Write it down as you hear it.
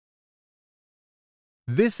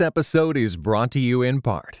This episode is brought to you in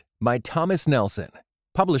part by Thomas Nelson,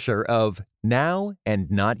 publisher of Now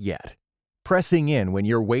and Not Yet. Pressing in when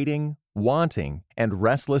you're waiting, wanting, and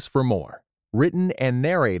restless for more. Written and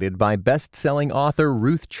narrated by best-selling author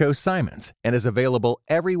Ruth Cho Simons and is available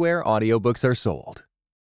everywhere audiobooks are sold.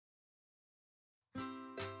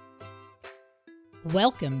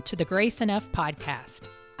 Welcome to the Grace Enough podcast.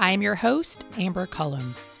 I am your host, Amber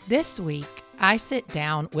Cullum. This week, I sit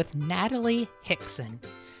down with Natalie Hixson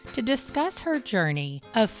to discuss her journey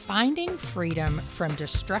of finding freedom from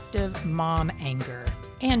destructive mom anger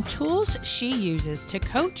and tools she uses to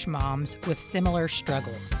coach moms with similar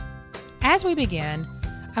struggles. As we begin,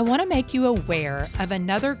 I want to make you aware of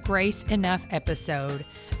another Grace Enough episode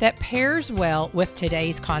that pairs well with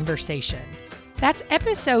today's conversation. That's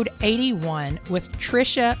episode 81 with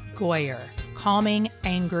Trisha Goyer, Calming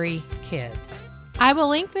Angry Kids. I will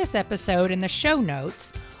link this episode in the show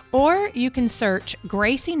notes, or you can search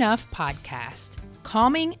Grace Enough Podcast,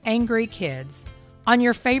 Calming Angry Kids, on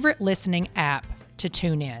your favorite listening app to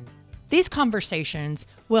tune in. These conversations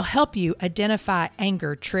will help you identify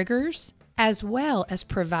anger triggers, as well as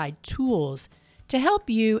provide tools to help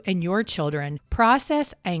you and your children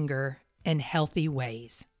process anger in healthy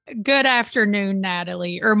ways. Good afternoon,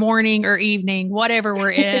 Natalie, or morning or evening, whatever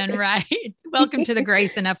we're in, right? Welcome to the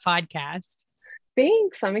Grace Enough Podcast.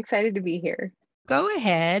 Thanks. I'm excited to be here. Go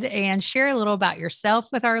ahead and share a little about yourself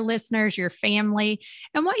with our listeners, your family,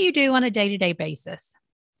 and what you do on a day-to-day basis.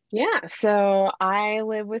 Yeah, so I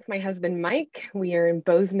live with my husband, Mike. We are in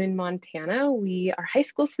Bozeman, Montana. We are high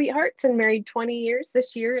school sweethearts and married 20 years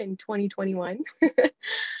this year in 2021.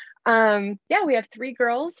 We have 3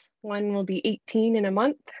 girls. One will be 18 in a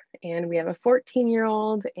month, and we have a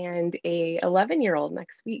 14-year-old and a 11-year-old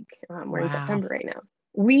next week. We're in September right now.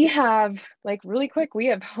 We have, really quick, we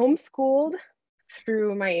have homeschooled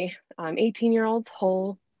through my 18-year-old's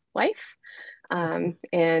whole life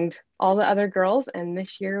and all the other girls. And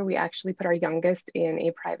this year we actually put our youngest in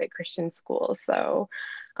a private Christian school. So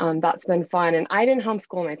that's been fun. And I didn't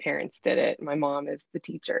homeschool, my parents did it. My mom is the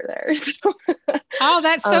teacher there. So, oh,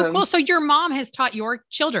 that's so cool. So your mom has taught your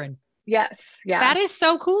children. Yes. Yeah. That is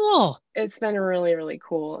so cool. It's been really, really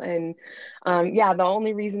cool. And the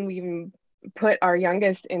only reason we even put our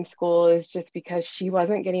youngest in school is just because she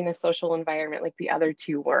wasn't getting a social environment like the other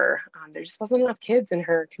 2 were. There just wasn't enough kids in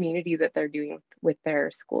her community that they're doing with their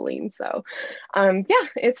schooling. So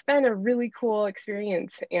it's been a really cool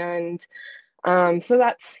experience. And so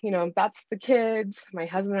that's the kids. My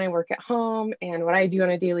husband and I work at home, and what I do on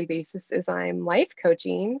a daily basis is I'm life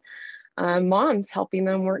coaching moms, helping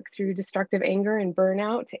them work through destructive anger and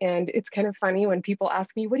burnout. And it's kind of funny when people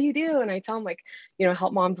ask me, what do you do? And I tell them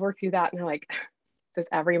help moms work through that. And they're like, does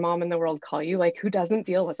every mom in the world call you? Like, who doesn't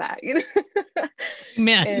deal with that?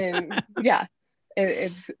 Man. And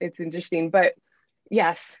it's interesting, but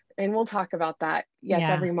yes. And we'll talk about that. Yes,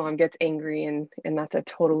 yeah. Every mom gets angry and that's a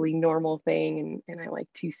totally normal thing. And I like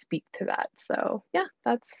to speak to that. So yeah,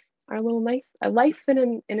 that's our little life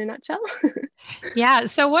in a nutshell. Yeah.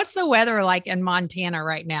 So what's the weather like in Montana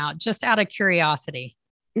right now? Just out of curiosity.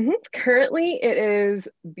 Mm-hmm. Currently it is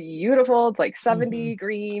beautiful. It's like 70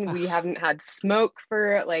 green. We haven't had smoke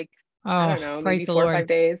for I don't know, maybe 4 or 5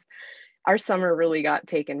 days. Our summer really got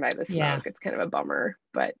taken by the smoke. Yeah. It's kind of a bummer,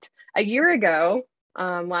 but a year ago,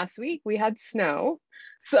 last week we had snow.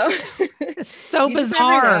 So it's so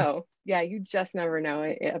bizarre. Yeah, you just never know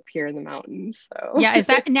it up here in the mountains. So yeah, is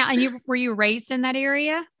that now? And were you raised in that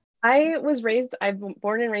area? I'm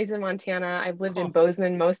born and raised in Montana. I've lived in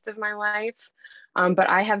Bozeman most of my life, but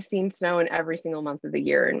I have seen snow in every single month of the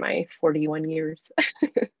year in my 41 years.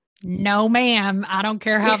 No, ma'am. I don't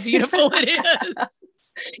care how beautiful it is.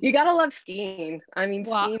 You gotta love skiing. I mean,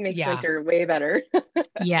 skiing makes winter way better.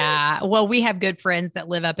 Yeah. Well, we have good friends that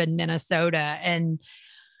live up in Minnesota, and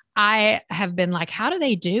I have been like, how do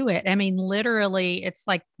they do it? I mean, literally, it's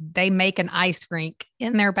like they make an ice rink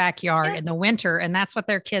in their backyard in the winter, and that's what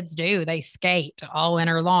their kids do. They skate all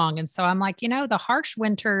winter long. And so I'm like, the harsh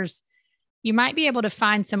winters, you might be able to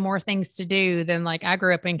find some more things to do than I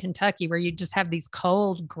grew up in Kentucky where you just have these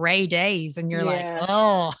cold gray days and you're like,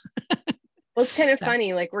 oh. Well, it's kind of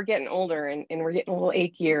funny. We're getting older and we're getting a little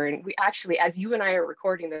achier. And we actually, as you and I are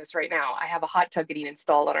recording this right now, I have a hot tub getting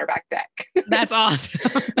installed on our back deck. That's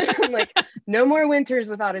awesome. I'm like, no more winters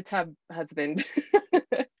without a tub, husband.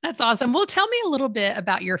 That's awesome. Well, tell me a little bit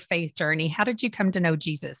about your faith journey. How did you come to know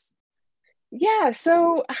Jesus? Yeah,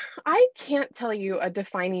 so I can't tell you a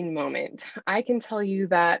defining moment. I can tell you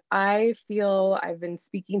that I feel I've been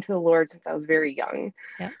speaking to the Lord since I was very young,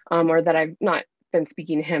 or that I've not been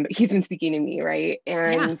speaking to him, but he's been speaking to me, right?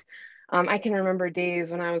 And I can remember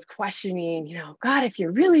days when I was questioning, God, if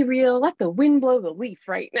you're really real, let the wind blow the leaf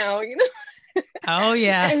right now, Oh, I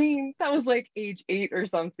yes. mean, that was like age 8 or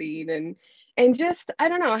something. And just, I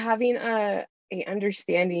don't know, having a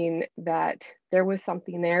understanding that there was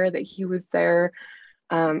something there, that he was there.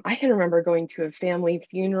 I can remember going to a family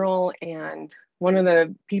funeral, and one of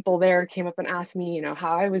the people there came up and asked me,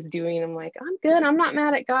 how I was doing. I'm like, I'm good. I'm not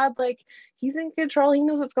mad at God. Like, he's in control. He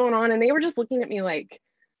knows what's going on. And they were just looking at me like,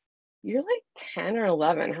 you're like 10 or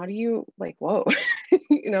 11. How do you, like, whoa?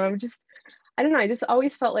 I'm just, I don't know. I just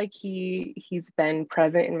always felt like he's been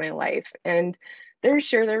present in my life. And there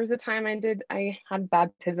was a time I had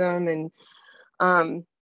baptism, um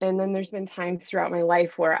and then there's been times throughout my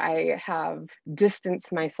life where I have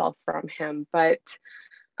distanced myself from him, but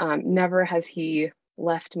never has he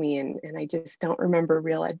left me. And I just don't remember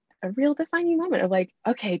a real defining moment of like,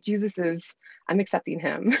 okay, I'm accepting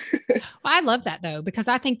him. Well, I love that though, because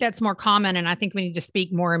I think that's more common. And I think we need to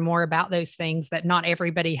speak more and more about those things, that not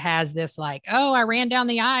everybody has this, like, oh, I ran down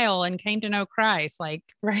the aisle and came to know Christ. Like,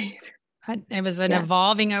 Right. it was an Yeah.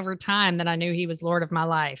 evolving over time that I knew he was Lord of my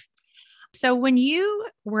life. So when you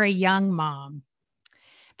were a young mom,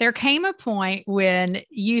 there came a point when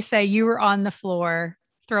you say you were on the floor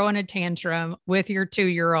throwing a tantrum with your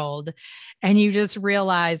 2-year-old, and you just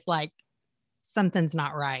realized like something's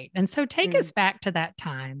not right. And so take Mm. us back to that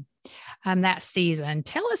time, that season.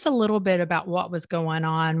 Tell us a little bit about what was going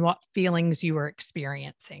on, what feelings you were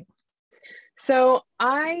experiencing. So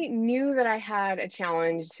I knew that I had a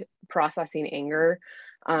challenge processing anger,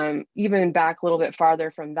 even back a little bit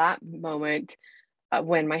farther from that moment.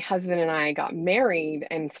 When my husband and I got married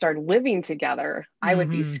and started living together, I would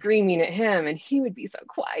be Mm-hmm. screaming at him and he would be so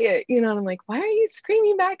quiet, and I'm like, why are you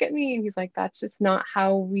screaming back at me? And he's like, that's just not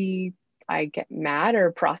how I get mad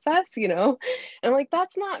or process, And I'm like,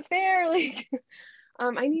 that's not fair. Like,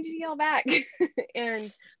 I need you to yell back.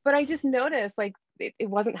 But I just noticed like it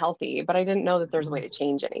wasn't healthy, but I didn't know that there's a way to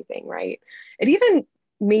change anything, right? It even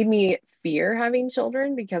made me fear having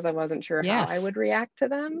children because I wasn't sure how I Yes. would react to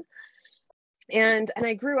them. And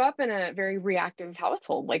I grew up in a very reactive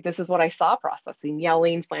household. Like, this is what I saw processing,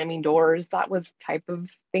 yelling, slamming doors. That was type of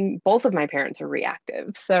thing. Both of my parents are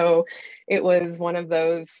reactive. So it was one of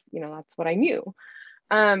those, that's what I knew.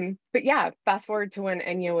 But yeah, fast forward to when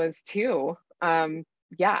Enya was 2.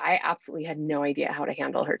 Yeah, I absolutely had no idea how to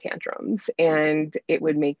handle her tantrums, and it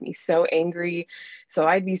would make me so angry. So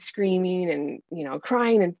I'd be screaming and,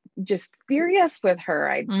 crying and just furious with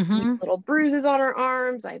her. I'd leave Mm-hmm. little bruises on her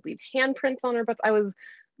arms. I'd leave handprints on her, but I was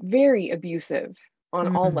very abusive on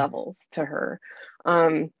all Mm. levels to her,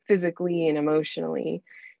 physically and emotionally.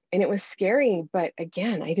 And it was scary, but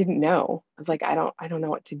again, I didn't know. I was like, I don't know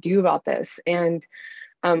what to do about this. And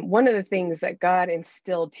one of the things that God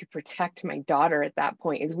instilled to protect my daughter at that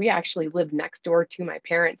point is we actually lived next door to my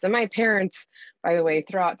parents. And my parents, by the way,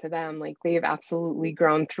 throw out to them, like, they've absolutely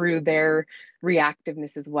grown through their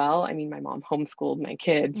reactiveness as well. I mean, my mom homeschooled my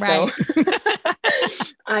kids, so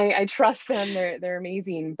Right. I trust them. They're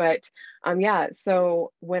amazing. But yeah,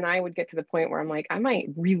 so when I would get to the point where I'm like, I might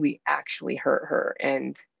really actually hurt her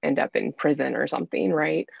and end up in prison or something,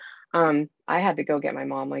 right? I had to go get my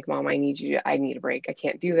mom, like, Mom, I need a break. I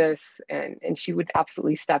can't do this. And she would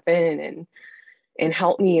absolutely step in and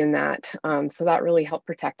help me in that. So that really helped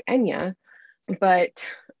protect Enya. But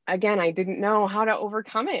again, I didn't know how to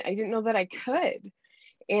overcome it. I didn't know that I could.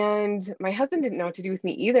 And my husband didn't know what to do with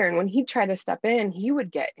me either. And when he'd try to step in, he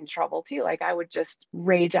would get in trouble too. Like, I would just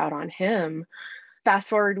rage out on him. Fast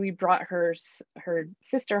forward, we brought her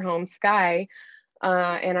sister home, Sky,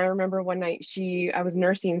 and I remember one night I was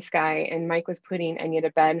nursing Sky, and Mike was putting Enya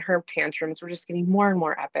to bed, and her tantrums were just getting more and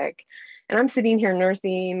more epic. And I'm sitting here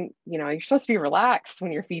nursing, you're supposed to be relaxed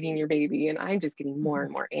when you're feeding your baby. And I'm just getting more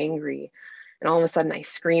and more angry. And all of a sudden I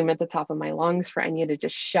scream at the top of my lungs for Enya to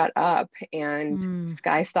just shut up. And Mm.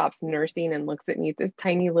 Sky stops nursing and looks at me with this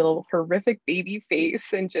tiny little horrific baby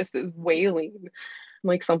face and just is wailing. I'm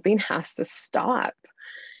like, something has to stop.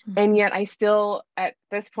 And yet I still, at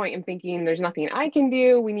this point, am thinking there's nothing I can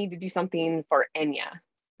do. We need to do something for Enya,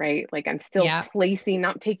 right? Like, I'm still Yeah.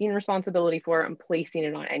 not taking responsibility for it. I'm placing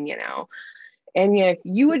it on Enya now. Enya, if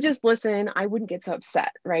you would just listen, I wouldn't get so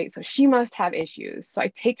upset, right? So she must have issues. So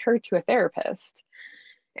I take her to a therapist,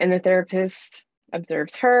 and the therapist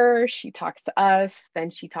observes her. She talks to us. Then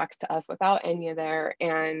she talks to us without Enya there.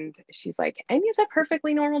 And she's like, Enya's a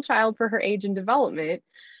perfectly normal child for her age and development.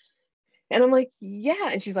 And I'm like, yeah.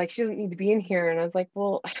 And she's like, she doesn't need to be in here. And I was like,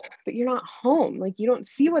 well, but you're not home. Like, you don't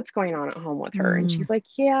see what's going on at home with her. And Mm. she's like,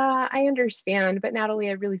 yeah, I understand. But Natalie,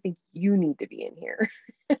 I really think you need to be in here.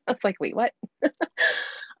 I was like, wait, what?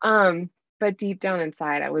 But deep down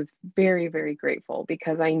inside, I was very, very grateful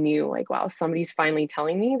because I knew like, wow, somebody's finally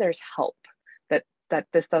telling me there's help, that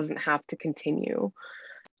this doesn't have to continue.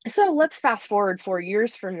 So let's fast forward 4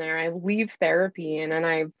 years from there. I leave therapy and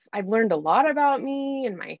I've learned a lot about me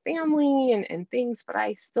and my family and things, but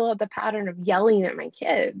I still had the pattern of yelling at my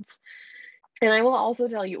kids. And I will also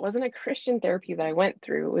tell you, it wasn't a Christian therapy that I went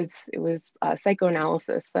through. It was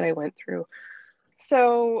psychoanalysis that I went through.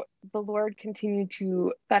 So the Lord continued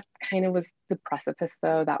to, that kind of was the precipice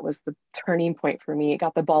though. That was the turning point for me. It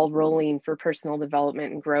got the ball rolling for personal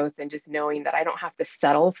development and growth, and just knowing that I don't have to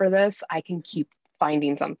settle for this. I can keep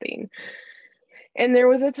finding something. And there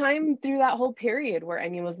was a time through that whole period where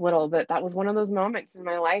Amy was little, that was one of those moments in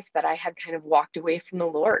my life that I had kind of walked away from the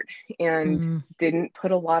Lord and didn't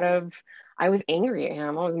put a lot of, I was angry at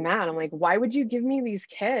him. I was mad. I'm like, why would you give me these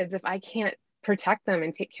kids if I can't protect them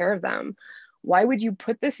and take care of them? Why would you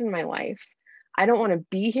put this in my life? I don't want to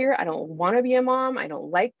be here. I don't want to be a mom. I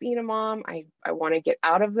don't like being a mom. I want to get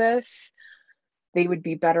out of this. They would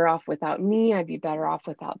be better off without me. I'd be better off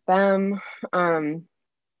without them.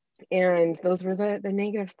 And those were the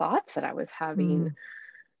negative thoughts that I was having.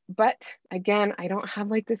 But again, I don't have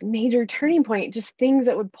like this major turning point, just things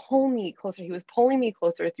that would pull me closer. He was pulling me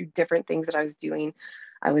closer through different things that I was doing.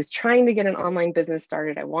 I was trying to get an online business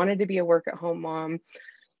started. I wanted to be a work at home mom.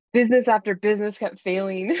 Business after business kept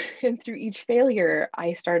failing. And through each failure,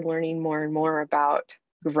 I started learning more and more about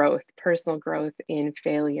growth, personal growth in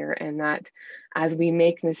failure. And that as we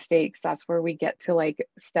make mistakes, that's where we get to like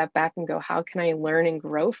step back and go, how can I learn and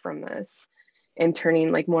grow from this? And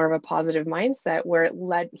turning like more of a positive mindset, where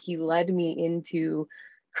he led me into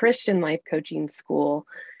Christian life coaching school.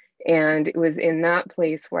 And it was in that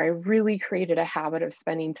place where I really created a habit of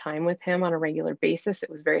spending time with him on a regular basis. It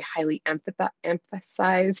was very highly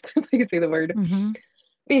emphasized, if I could say the word.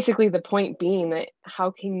 Basically, the point being that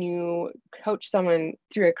how can you coach someone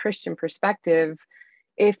through a Christian perspective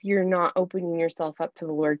if you're not opening yourself up to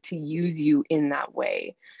the Lord to use you in that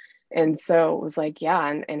way? And so it was like,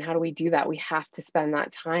 yeah, and how do we do that? We have to spend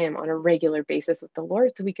that time on a regular basis with the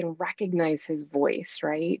Lord so we can recognize his voice,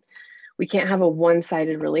 right? We can't have a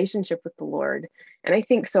one-sided relationship with the Lord. And I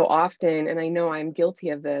think so often, and I know I'm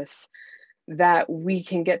guilty of this, that we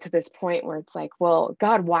can get to this point where it's like, well,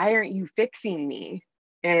 God, why aren't you fixing me?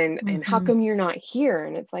 And how come you're not here?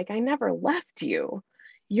 And it's like, I never left you.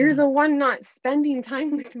 You're the one not spending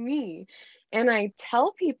time with me. And I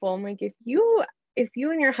tell people, I'm like, if you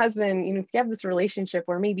and your husband, if you have this relationship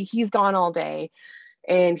where maybe he's gone all day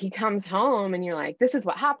and he comes home and you're like, this is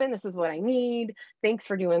what happened, this is what I need, thanks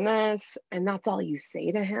for doing this, and that's all you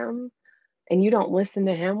say to him, and you don't listen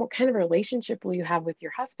to him, what kind of relationship will you have with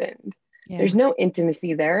your husband? There's no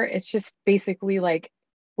intimacy there. It's just basically like,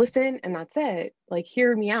 listen, and that's it. Like,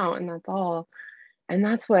 hear me out, and that's all. And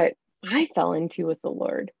that's what I fell into with the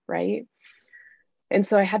Lord, right? And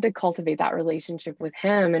so I had to cultivate that relationship with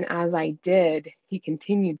him. And as I did, he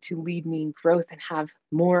continued to lead me in growth and have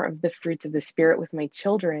more of the fruits of the Spirit with my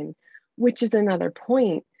children, which is another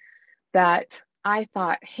point that I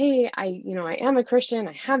thought, hey, I am a Christian.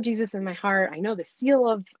 I have Jesus in my heart. I know the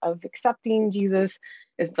seal of accepting Jesus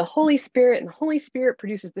is the Holy Spirit, and the Holy Spirit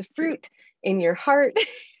produces the fruit in your heart.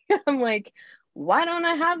 I'm like, why don't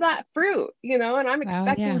I have that fruit? And I'm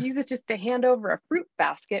expecting Jesus just to hand over a fruit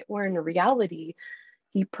basket, where in reality,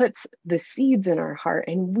 he puts the seeds in our heart,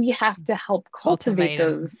 and we have to help cultivate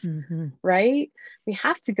those, right? We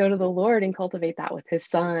have to go to the Lord and cultivate that with his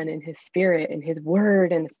Son and his Spirit and his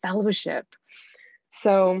word and fellowship.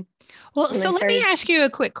 So, let me ask you a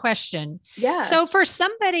quick question. Yeah. So for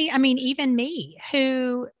somebody, even me,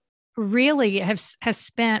 who really has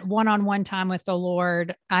spent one-on-one time with the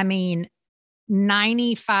Lord,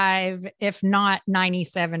 95, if not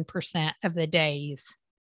 97% of the days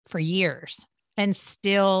for years, and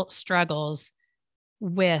still struggles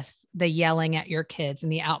with the yelling at your kids and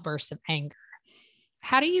the outbursts of anger.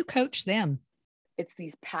 How do you coach them? It's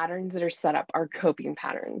these patterns that are set up, our coping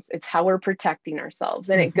patterns. It's how we're protecting ourselves.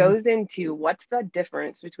 And it goes into what's the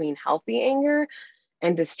difference between healthy anger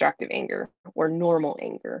and destructive anger, or normal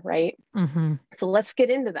anger, right? So let's get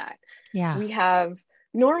into that. Yeah. We have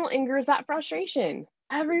normal anger, is that frustration.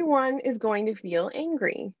 Everyone is going to feel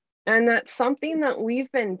angry. And that's something that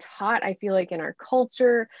we've been taught, I feel like, in our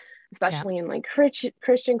culture, especially in like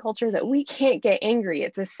Christian culture, that we can't get angry.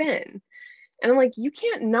 It's a sin. And I'm like, you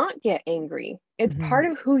can't not get angry. It's part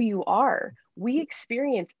of who you are. We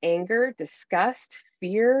experience anger, disgust,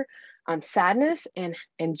 fear, sadness, and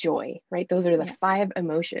joy, right? Those are the 5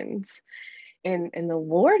 emotions. And the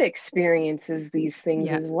Lord experiences these things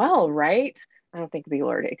as well, right? I don't think the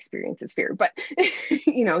Lord experiences fear, but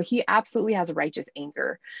he absolutely has righteous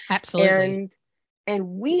anger. Absolutely. And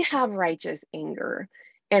we have righteous anger.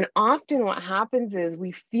 And often what happens is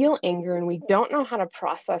we feel anger and we don't know how to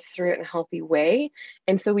process through it in a healthy way.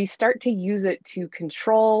 And so we start to use it to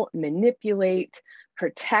control, manipulate,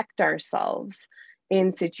 protect ourselves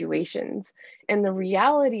in situations. And the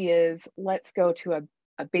reality is, let's go to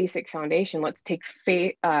a basic foundation. Let's take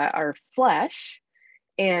our flesh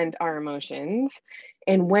and our emotions.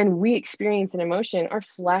 And when we experience an emotion, our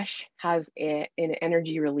flesh has an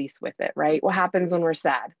energy release with it, right? What happens when we're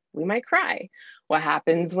sad? We might cry. What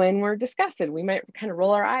happens when we're disgusted? We might kind of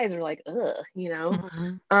roll our eyes or like, ugh,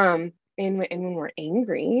 Mm-hmm. And when we're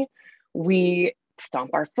angry, we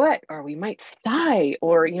stomp our foot or we might sigh.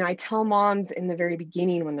 Or, I tell moms in the very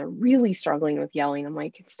beginning when they're really struggling with yelling, I'm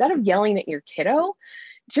like, instead of yelling at your kiddo,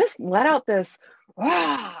 just let out this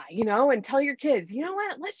and tell your kids, you know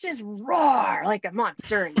what, let's just roar like a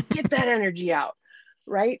monster and get that energy out,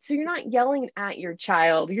 right? So you're not yelling at your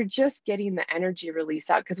child, you're just getting the energy release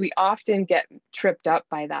out, because we often get tripped up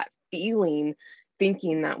by that feeling,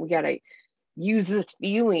 thinking that we got to use this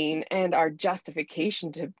feeling and our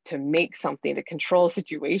justification to make something, to control a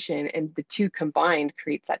situation, and the two combined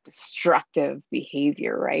creates that destructive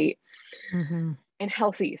behavior, right? Mm-hmm. And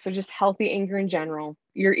healthy. So just healthy anger in general.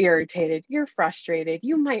 You're irritated, you're frustrated,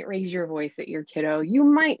 you might raise your voice at your kiddo, you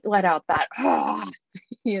might let out that,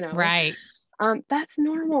 Right. that's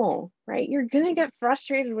normal, right? You're going to get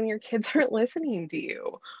frustrated when your kids aren't listening to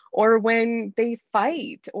you, or when they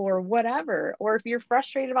fight or whatever, or if you're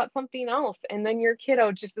frustrated about something else and then your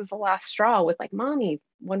kiddo just is the last straw with like, mommy,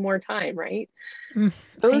 one more time, right?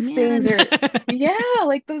 Those things Amen. are, yeah,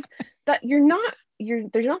 like those, that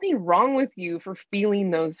there's nothing wrong with you for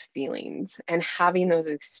feeling those feelings and having those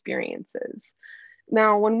experiences.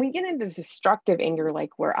 Now, when we get into destructive anger,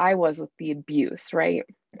 like where I was with the abuse, right?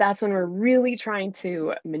 That's when we're really trying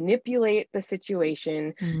to manipulate the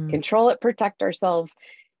situation, Mm. control it, protect ourselves,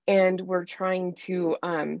 and we're trying to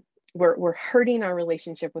we're hurting our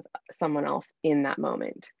relationship with someone else in that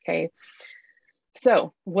moment. Okay.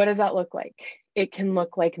 So what does that look like? It can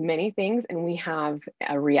look like many things, and we have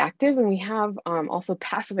a reactive and we have also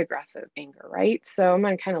passive aggressive anger, right? So I'm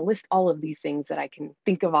going to kind of list all of these things that I can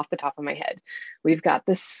think of off the top of my head. We've got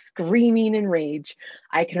the screaming and rage.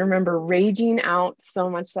 I can remember raging out so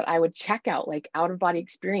much that I would check out, like out of body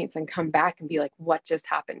experience, and come back and be like, what just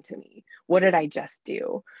happened to me? What did I just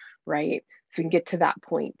do? Right? So we can get to that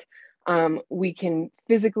point. We can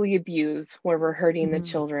physically abuse where we're hurting the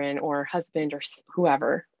children or husband or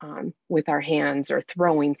whoever with our hands, or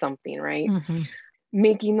throwing something, right? Mm-hmm.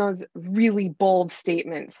 Making those really bold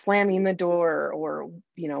statements, slamming the door, or,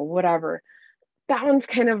 whatever. That one's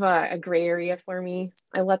kind of a gray area for me.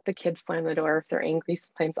 I let the kids slam the door if they're angry.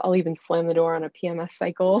 Sometimes I'll even slam the door on a PMS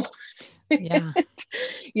cycle. Yeah.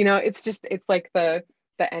 It's like the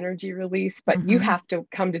energy release, but you Mm-hmm. have to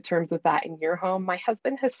come to terms with that in your home. My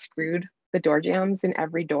husband has screwed the door jambs in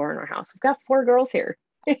every door in our house. We've got 4 girls here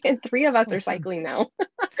and 3 of us are Listen. cycling now.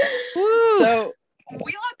 Woo! So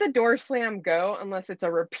we let the door slam go unless it's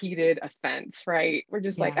a repeated offense, right? We're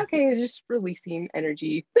just like, Yeah. okay, just releasing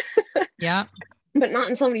energy, Yeah. but not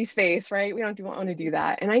in somebody's face, right? We don't want to do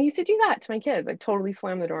that. And I used to do that to my kids. I totally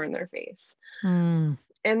slam the door in their face. Mm.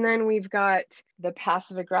 And then we've got the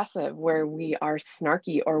passive aggressive, where we are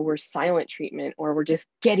snarky, or we're silent treatment, or we're just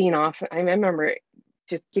getting off. I remember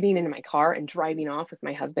just getting into my car and driving off with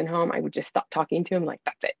my husband home. I would just stop talking to him, like,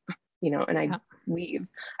 that's it, and I'd leave.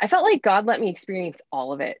 I felt like God let me experience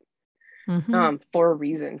all of it Mm-hmm. for a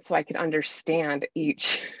reason, so I could understand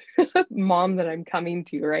each mom that I'm coming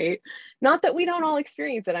to, right? Not that we don't all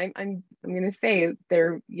experience it. I'm going to say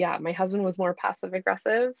my husband was more passive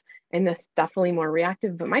aggressive, and that's definitely more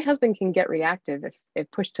reactive, but my husband can get reactive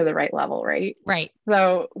if pushed to the right level, right? Right.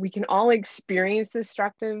 So we can all experience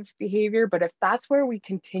destructive behavior, but if that's where we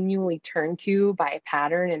continually turn to by a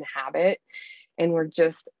pattern and habit, and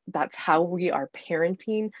that's how we are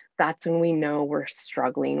parenting, that's when we know we're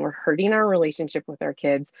struggling. We're hurting our relationship with our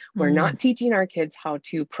kids. We're Mm. not teaching our kids how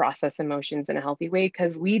to process emotions in a healthy way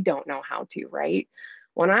because we don't know how to, right?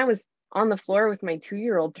 When I was on the floor with my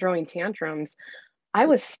 2-year-old throwing tantrums, I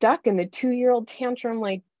was stuck in the 2-year-old tantrum.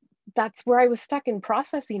 Like, that's where I was stuck in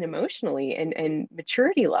processing emotionally and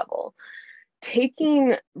maturity level.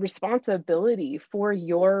 Taking responsibility for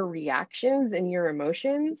your reactions and your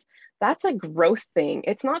emotions, that's a growth thing.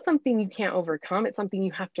 It's not something you can't overcome. It's something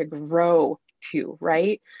you have to grow to,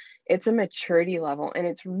 right? It's a maturity level. And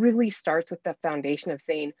it really starts with the foundation of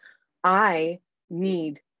saying, I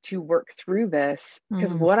need to work through this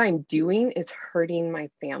because Mm. what I'm doing is hurting my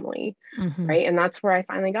family, Mm-hmm. right? And that's where I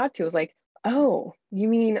finally got to, was like, Oh, you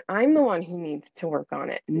mean I'm the one who needs to work on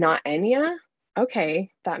it, not Enya?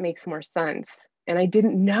 Okay, that makes more sense. And I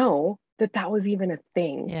didn't know that that was even a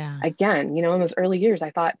thing. Yeah. Again, in those early years,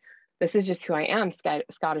 I thought this is just who I am,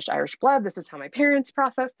 Scottish Irish blood. This is how my parents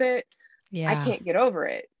processed it. I Yeah. can't get over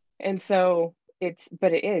it. And so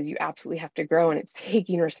but it is, you absolutely have to grow, and it's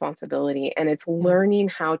taking responsibility, and it's Yeah. learning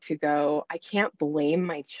how to go, I can't blame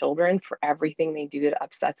my children for everything they do that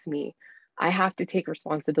upsets me. I have to take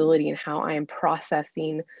responsibility in how I am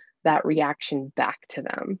processing that reaction back to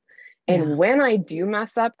them. Yeah. And when I do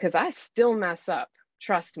mess up, because I still mess up,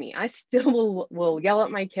 trust me, I still will yell at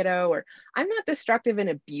my kiddo, or I'm not destructive and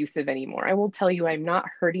abusive anymore. I will tell you, I'm not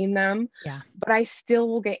hurting them, Yeah. but I still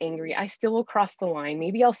will get angry. I still will cross the line.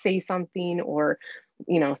 Maybe I'll say something, or,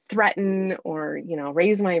 threaten, or,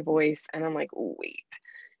 raise my voice. And I'm like, wait,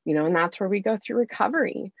 and that's where we go through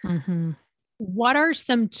recovery. Mm-hmm. What are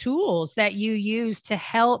some tools that you use to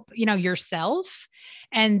help, yourself?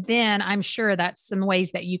 And then I'm sure that's some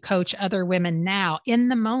ways that you coach other women now in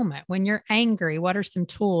the moment when you're angry. What are some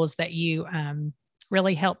tools that you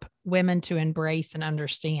really help women to embrace and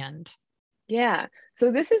understand? Yeah.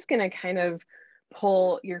 So this is going to kind of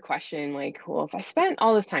pull your question, like, well, if I spent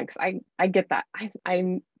all this time, because I get that.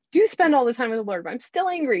 I do spend all the time with the Lord, but I'm still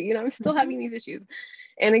angry, I'm still Mm-hmm. having these issues.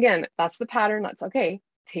 And again, that's the pattern. That's okay.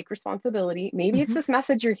 Take responsibility. Maybe it's Mm-hmm. this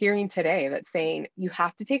message you're hearing today that's saying you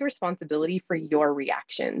have to take responsibility for your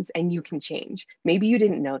reactions and you can change. Maybe you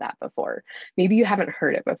didn't know that before. Maybe you haven't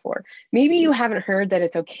heard it before. Maybe you haven't heard that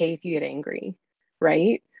it's okay if you get angry,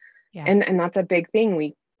 right? Yeah. And that's a big thing.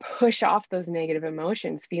 We push off those negative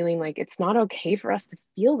emotions, feeling like it's not okay for us to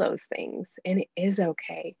feel those things, and it is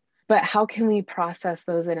okay. But how can we process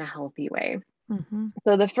those in a healthy way? Mm-hmm.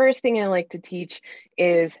 So the first thing I like to teach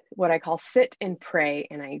is what I call sit and pray,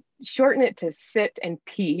 and I shorten it to sit and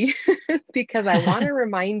pee because I want to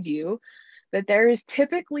remind you that there is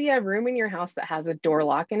typically a room in your house that has a door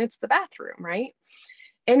lock, and it's the bathroom, right?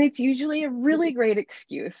 And it's usually a really great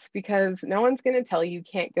excuse because no one's going to tell you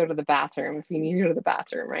can't go to the bathroom if you need to go to the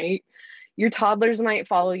bathroom, right? Your toddlers might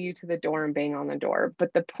follow you to the door and bang on the door.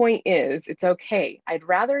 But the point is, it's okay. I'd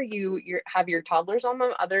rather have your toddlers on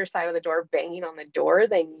the other side of the door banging on the door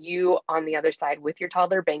than you on the other side with your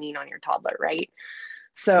toddler banging on your toddler, right?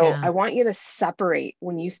 So Yeah. I want you to separate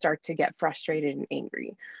when you start to get frustrated and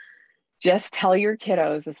angry. Just tell your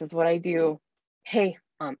kiddos, this is what I do. Hey,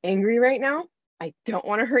 I'm angry right now. I don't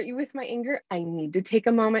want to hurt you with my anger. I need to take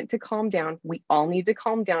a moment to calm down. We all need to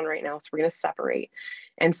calm down right now. So we're going to separate.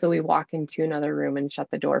 And so we walk into another room and shut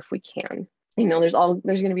the door if we can. There's going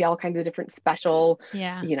to be all kinds of different special,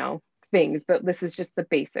 Yeah. things, but this is just the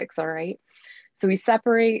basics. All right. So we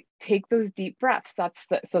separate, take those deep breaths.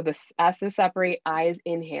 So this S is separate, I is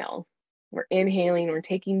inhale. We're inhaling, we're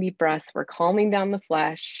taking deep breaths, we're calming down the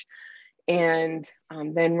flesh. And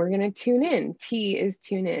then we're going to tune in. T is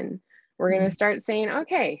tune in. We're going to start saying,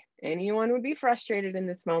 okay, anyone would be frustrated in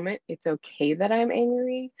this moment. It's okay that I'm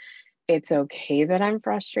angry. It's okay that I'm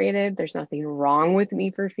frustrated. There's nothing wrong with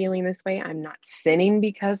me for feeling this way. I'm not sinning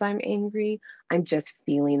because I'm angry. I'm just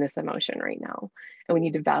feeling this emotion right now. And we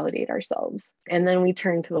need to validate ourselves. And then we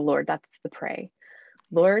turn to the Lord. That's the pray.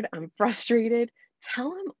 Lord, I'm frustrated.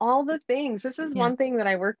 Tell him all the things. This is Yeah. one thing that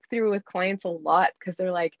I work through with clients a lot because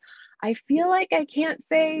they're like, I feel like I can't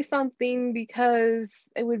say something because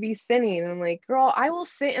it would be sinning. And I'm like, girl, I will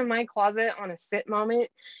sit in my closet on a sit moment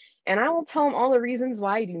and I will tell them all the reasons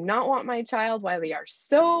why I do not want my child, why they are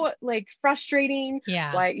so like frustrating,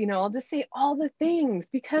 Yeah. why, I'll just say all the things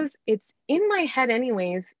because it's in my head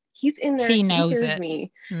anyways. He's in there, He he knows hears it.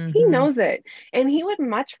 me, he Mm-hmm. knows it. And he would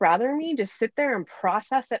much rather me just sit there and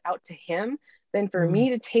process it out to him than for Mm. me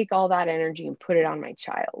to take all that energy and put it on my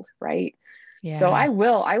child, right? So Yeah. I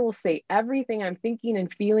will say everything I'm thinking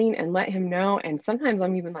and feeling and let him know. And sometimes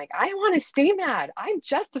I'm even like, I want to stay mad. I'm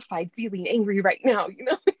justified feeling angry right now,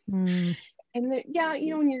 Mm. And then, yeah,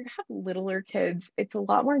 when you have littler kids, it's a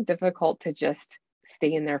lot more difficult to just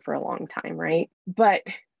stay in there for a long time, right? But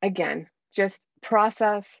again, just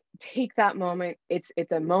process, take that moment. It's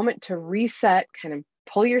a moment to reset, kind of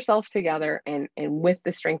pull yourself together and with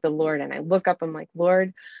the strength of the Lord. And I look up, I'm like,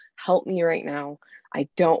 Lord, help me right now. I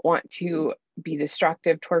don't want to be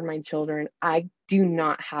destructive toward my children. I do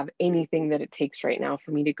not have anything that it takes right now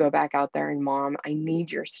for me to go back out there and mom, I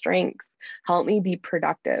need your strength. Help me be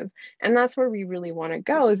productive. And that's where we really want to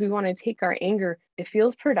go is we want to take our anger. It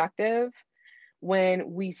feels productive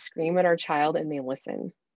when we scream at our child and they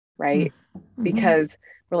listen, right? Mm-hmm. Because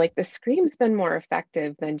we're like, the scream's been more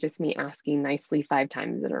effective than just me asking nicely 5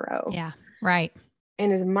 times in a row. Yeah. Right.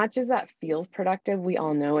 And as much as that feels productive, we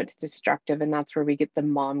all know it's destructive. And that's where we get the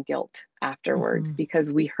mom guilt afterwards,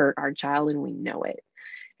 because we hurt our child and we know it.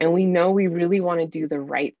 And we know we really want to do the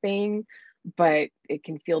right thing, but it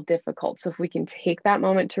can feel difficult. So if we can take that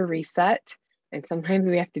moment to reset, and sometimes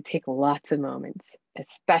we have to take lots of moments,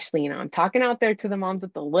 especially, I'm talking out there to the moms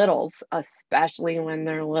with the littles, especially when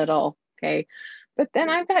they're little. Okay. But then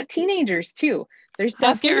I've got teenagers too. There's I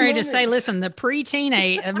was getting definitely ready to say, moments. listen, the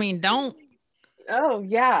pre-teen, don't. Oh,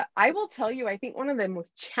 yeah. I will tell you, I think one of the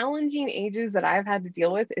most challenging ages that I've had to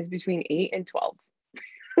deal with is between 8 and 12.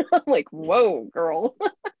 I'm like, whoa, girl.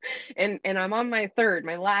 and I'm on my third,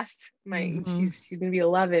 my last, she's gonna be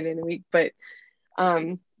 11 in a week. But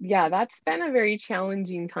yeah, that's been a very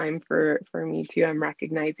challenging time for me too. I'm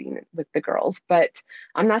recognizing it with the girls, but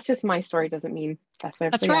that's just my story. Doesn't mean that's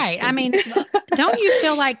what That's everybody else right. I mean, don't you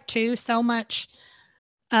feel like too, so much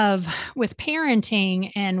of with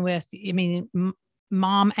parenting and with,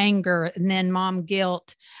 mom anger and then mom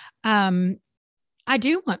guilt. I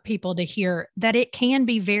do want people to hear that it can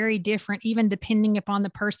be very different, even depending upon the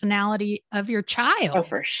personality of your child. Oh,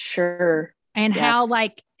 for sure. And how,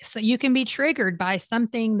 so you can be triggered by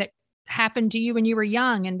something that happened to you when you were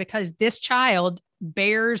young. And because this child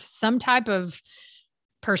bears some type of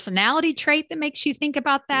personality trait that makes you think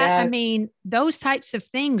about that. Yes. I mean, those types of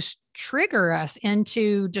things trigger us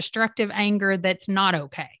into destructive anger that's not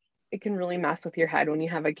okay. It can really mess with your head when you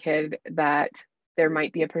have a kid that there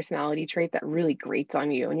might be a personality trait that really grates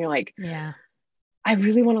on you. And you're like, yeah, I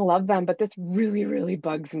really want to love them, but this really, really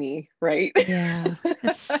bugs me. Right. Yeah.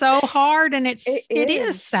 It's so hard. And it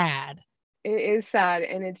is sad. It is sad.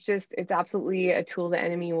 And it's absolutely a tool the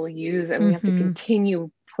enemy will use. And we have to continue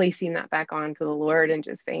placing that back onto the Lord and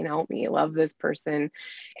just saying, help me love this person.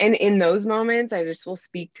 And in those moments, I just will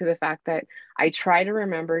speak to the fact that I try to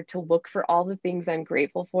remember to look for all the things I'm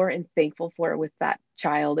grateful for and thankful for with that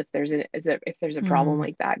child. If there's a problem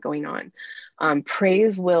like that going on,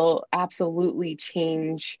 praise will absolutely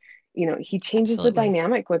change. He changes the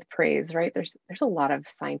dynamic with praise, right? There's a lot of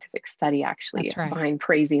scientific study actually behind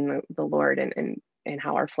praising the Lord and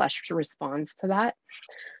how our flesh responds to that.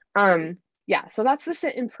 Yeah, so that's the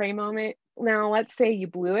sit and pray moment. Now, let's say you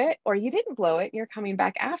blew it or you didn't blow it, and you're coming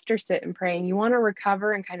back after sit and pray, and you want to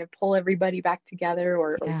recover and kind of pull everybody back together,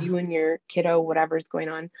 or you and your kiddo, whatever's going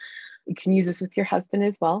on. You can use this with your husband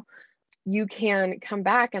as well. You can come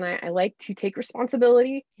back, and I like to take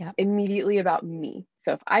responsibility immediately about me.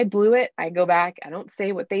 So if I blew it, I go back, I don't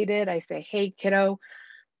say what they did. I say, hey, kiddo,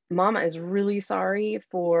 mama is really sorry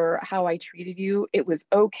for how I treated you. It was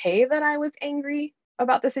okay that I was angry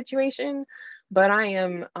about the situation, but I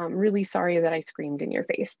am really sorry that I screamed in your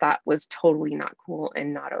face. That was totally not cool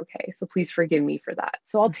and not okay. So please forgive me for that.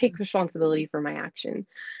 So I'll take responsibility for my action.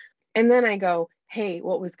 And then I go, hey,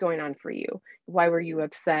 what was going on for you? Why were you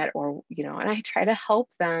upset? Or, and I try to help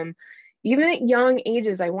them. Even at young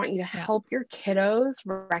ages, I want you to help your kiddos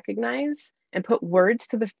recognize and put words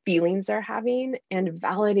to the feelings they're having and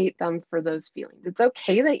validate them for those feelings. It's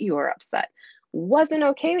okay that you were upset. Wasn't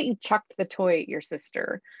okay that you chucked the toy at your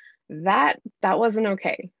sister. That wasn't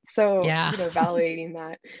okay. So, validating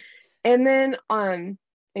that. And then and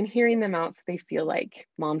hearing them out so they feel like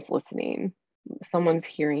mom's listening. Someone's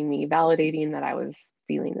hearing me, validating that I was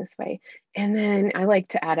feeling this way. And then I like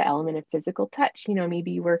to add an element of physical touch.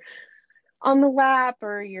 Maybe you were on the lap,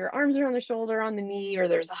 or your arms are on the shoulder, on the knee, or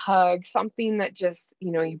there's a hug, something that just,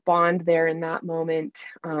 you bond there in that moment.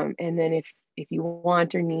 And then if you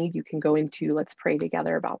want or need, you can go into, let's pray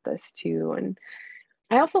together about this too. And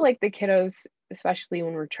I also like the kiddos, especially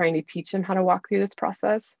when we're trying to teach them how to walk through this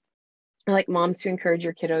process. I like moms to encourage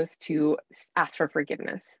your kiddos to ask for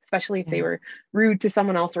forgiveness, especially if they were rude to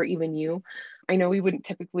someone else or even you. I know we wouldn't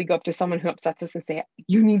typically go up to someone who upsets us and say,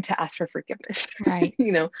 you need to ask for forgiveness, right?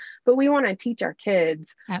 But we want to teach our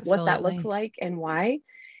kids what that looks like and why.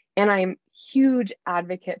 And I'm huge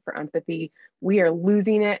advocate for empathy. We are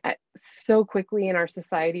losing it so quickly in our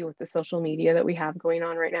society with the social media that we have going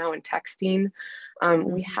on right now and texting.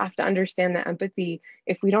 We have to understand that empathy,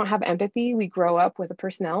 if we don't have empathy, we grow up with a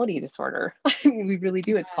personality disorder. We really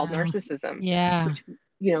do. It's called narcissism. Yeah. Which,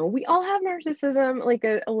 we all have narcissism, like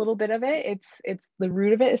a little bit of it. It's the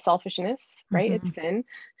root of it is selfishness, right? It's sin.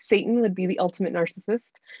 Satan would be the ultimate narcissist.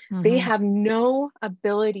 They have no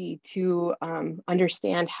ability to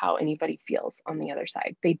understand how anybody feels on the other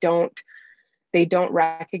side. They don't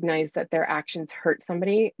recognize that their actions hurt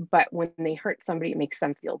somebody, but when they hurt somebody, it makes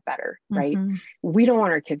them feel better, right? We don't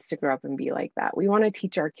want our kids to grow up and be like that. We want to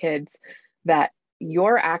teach our kids that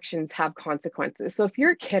your actions have consequences. So if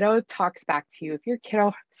your kiddo talks back to you, if your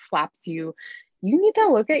kiddo slaps you, you need to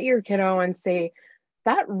look at your kiddo and say,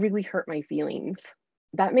 that really hurt my feelings.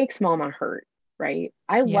 that makes mama hurt, right?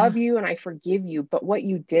 I Yeah. love you and I forgive you, but what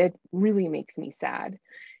you did really makes me sad.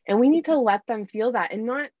 And we need to let them feel that, and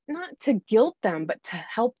not to guilt them, but to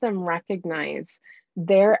help them recognize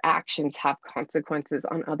their actions have consequences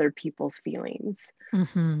on other people's feelings.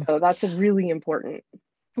 Hmm. So that's really important.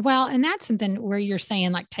 Well, and that's something where you're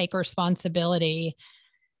saying like take responsibility.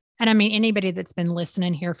 And I mean, anybody that's been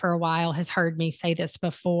listening here for a while has heard me say this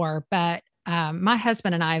before, but my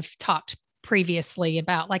husband and I have talked previously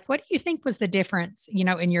about like, what do you think was the difference,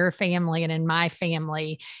 in your family and in my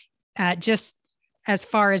family? Just as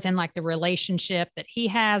far as in like the relationship that he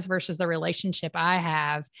has versus the relationship I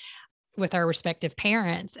have with our respective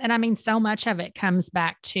parents. And I mean, so much of it comes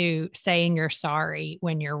back to saying you're sorry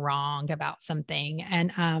when you're wrong about something.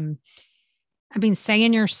 And I mean,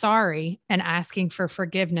 saying you're sorry and asking for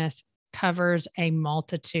forgiveness covers a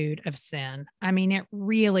multitude of sin. I mean, it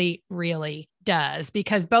really, really does,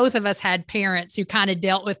 because both of us had parents who kind of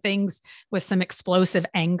dealt with things with some explosive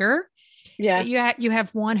anger. Yeah. You have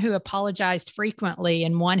one who apologized frequently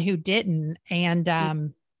and one who didn't.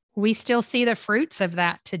 And we still see the fruits of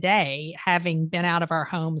that today, having been out of our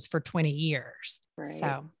homes for 20 years. Right.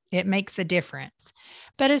 So it makes a difference.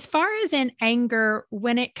 But as far as in anger,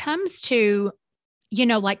 when it comes to,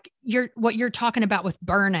 like what you're talking about with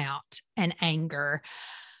burnout and anger,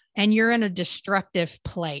 and you're in a destructive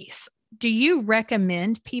place, do you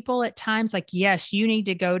recommend people at times like, yes, you need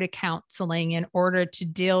to go to counseling in order to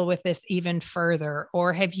deal with this even further?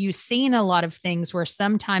 Or have you seen a lot of things where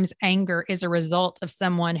sometimes anger is a result of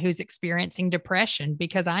someone who's experiencing depression?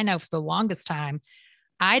 Because I know for the longest time,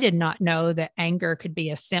 I did not know that anger could be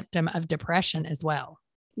a symptom of depression as well.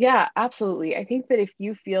 Yeah, absolutely. I think that if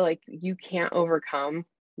you feel like you can't overcome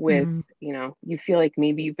with, Mm-hmm. you feel like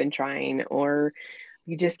maybe you've been trying, or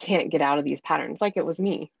you just can't get out of these patterns, like it was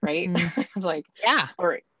me, right? Mm-hmm. I was like, Yeah.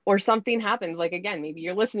 or something happens, like again, maybe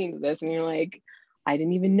you're listening to this and you're like, I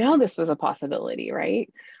didn't even know this was a possibility,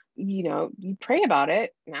 right? You pray about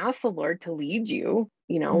it and ask the Lord to lead you.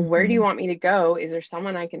 Where do you Mm-hmm. want me to go? Is there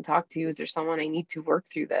someone I can talk to? Is there someone I need to work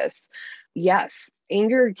through this? Yes,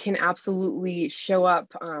 anger can absolutely show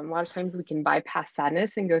up. A lot of times we can bypass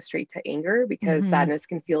sadness and go straight to anger, because Mm-hmm. sadness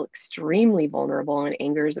can feel extremely vulnerable, and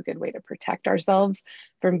anger is a good way to protect ourselves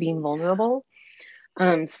from being vulnerable.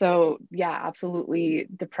 So yeah, absolutely,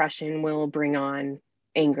 depression will bring on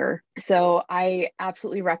anger. So I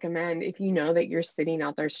absolutely recommend, if you know that you're sitting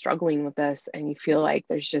out there struggling with this and you feel like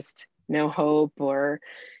there's just no hope, or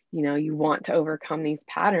you want to overcome these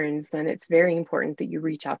patterns, then it's very important that you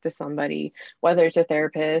reach out to somebody, whether it's a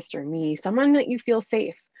therapist or me, someone that you feel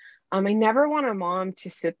safe. I never want a mom to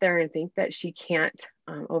sit there and think that she can't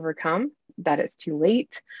overcome, that it's too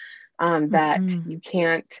late, that Mm-hmm. you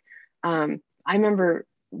can't. I remember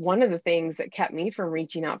one of the things that kept me from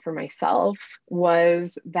reaching out for myself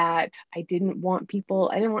was that I didn't want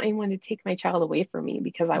anyone to take my child away from me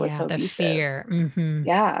because I was Yeah. so The abusive. fear. Mm-hmm.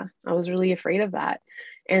 Yeah, I was really afraid of that.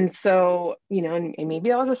 And so, and maybe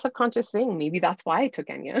that was a subconscious thing. Maybe that's why I took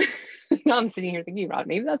Enya. Now I'm sitting here thinking about it.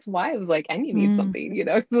 Maybe that's why I was like, Enya needs Mm. something,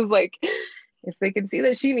 It was like, if they can see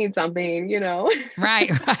that she needs something.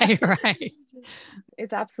 Right. Right. Right.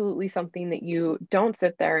 It's absolutely something that you don't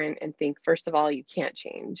sit there and think, first of all, you can't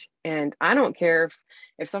change. And I don't care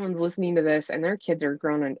if someone's listening to this and their kids are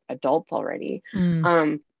grown adults already. Mm.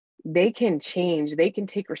 Um, they can change, they can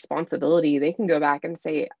take responsibility, they can go back and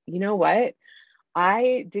say, you know what?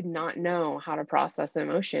 I did not know how to process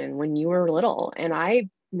emotion when you were little, and I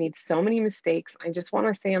made so many mistakes. I just want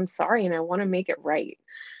to say I'm sorry and I want to make it right.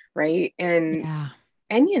 Right. And Yeah.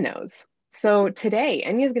 Enya knows. So today,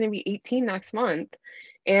 Enya is going to be 18 next month,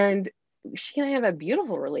 and she and I have a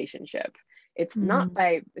beautiful relationship.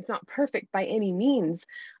 Mm. It's not perfect by any means,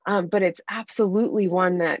 but it's absolutely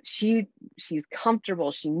one that she's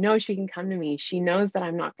comfortable. She knows she can come to me. She knows that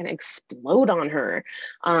I'm not going to explode on her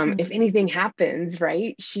if Mm. anything happens,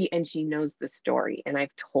 right? She knows the story, and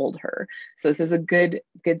I've told her. So this is a good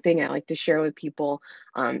thing I like to share with people,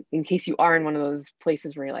 in case you are in one of those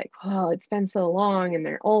places where you're like, oh, it's been so long and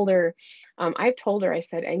they're older. I've told her, I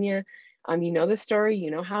said, Enya, you know the story,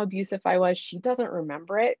 you know how abusive I was. She doesn't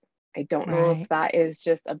remember it. I don't know if Right. that is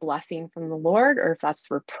just a blessing from the Lord or if that's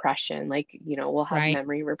repression. Like, we'll have Right.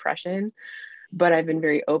 memory repression. But I've been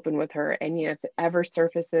very open with her. And if it ever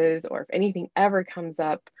surfaces or if anything ever comes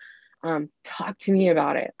up, talk to me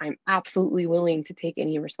about it. I'm absolutely willing to take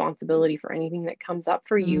any responsibility for anything that comes up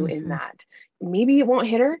for you in Mm-hmm. that. Maybe it won't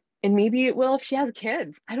hit her, and maybe it will if she has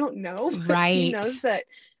kids. I don't know, but she Right. knows that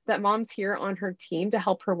mom's here on her team to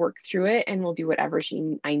help her work through it, and will do whatever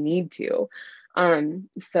I need to.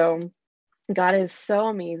 So God is so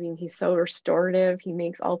amazing. He's so restorative. He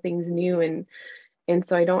makes all things new, And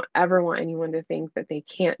so I don't ever want anyone to think that they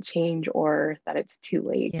can't change or that it's too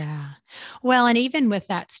late. Yeah. Well, and even with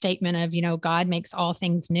that statement of, God makes all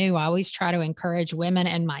things new, I always try to encourage women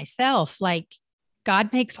and myself, like,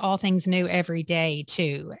 God makes all things new every day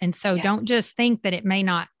too. And so Yes. don't just think that it may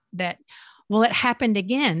not, well, it happened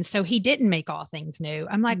again, so he didn't make all things new.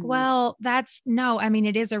 I'm like, well,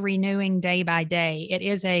 it is a renewing day by day. It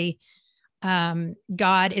is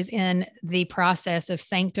God is in the process of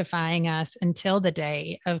sanctifying us until the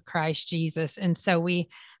day of Christ Jesus. And so we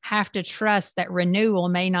have to trust that renewal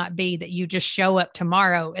may not be that you just show up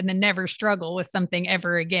tomorrow and then never struggle with something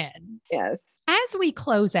ever again. Yes. As we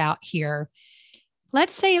close out here,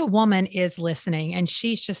 let's say a woman is listening and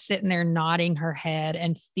she's just sitting there nodding her head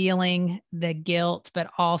and feeling the guilt, but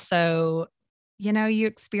also, you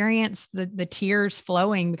experience the tears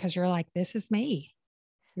flowing because you're like, this is me.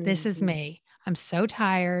 This is me. I'm so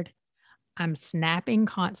tired. I'm snapping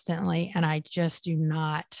constantly, and I just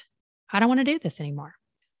I don't want to do this anymore.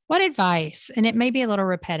 What advice, and it may be a little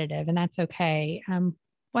repetitive, and that's okay.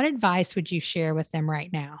 What advice would you share with them right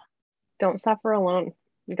now? Don't suffer alone.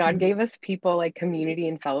 God gave us people like community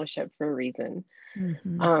and fellowship for a reason.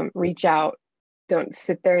 Reach out. Don't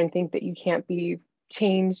sit there and think that you can't be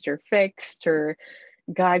changed or fixed, or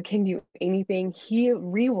God can do anything. He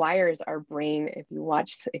rewires our brain. If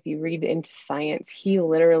you read into science, he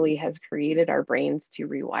literally has created our brains to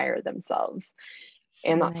rewire themselves.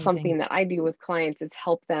 And that's something that I do with clients, is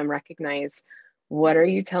help them recognize, what are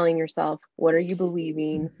you telling yourself? What are you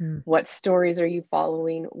believing? What stories are you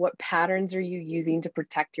following? What patterns are you using to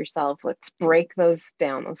protect yourselves? Let's break those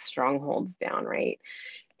down, those strongholds down, right?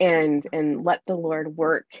 And let the Lord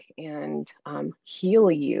work and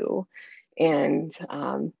heal you. And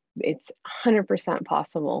it's 100%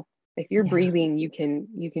 possible. If you're breathing, you can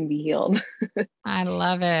be healed. I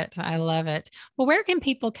love it. I love it. Well, where can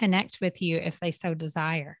people connect with you if they so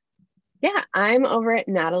desire? Yeah, I'm over at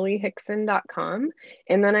nataliehixson.com.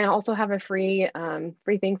 And then I also have a free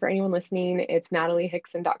thing for anyone listening. It's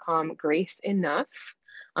nataliehixson.com, Grace Enough.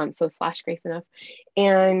 So /Grace Enough.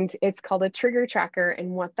 And it's called a trigger tracker.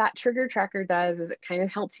 And what that trigger tracker does is it kind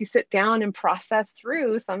of helps you sit down and process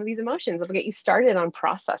through some of these emotions. It'll get you started on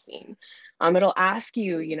processing. It'll ask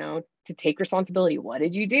you, to take responsibility. What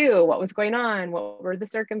did you do? What was going on? What were the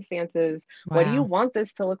circumstances? Wow. What do you want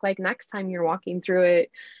this to look like next time you're walking through it?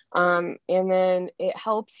 And then it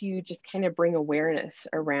helps you just kind of bring awareness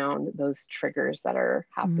around those triggers that are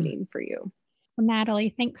happening for you. Well,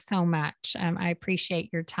 Natalie, thanks so much. I appreciate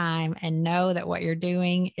your time and know that what you're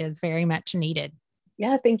doing is very much needed.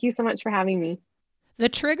 Yeah, thank you so much for having me. The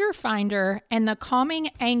Trigger Finder and the Calming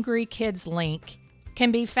Angry Kids link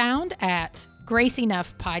can be found at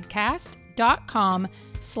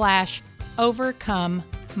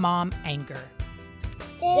graceenoughpodcast.com/overcome-mom-anger.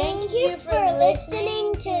 Thank you for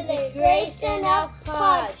listening to the Grace Enough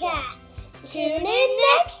podcast. Tune in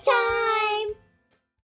next time.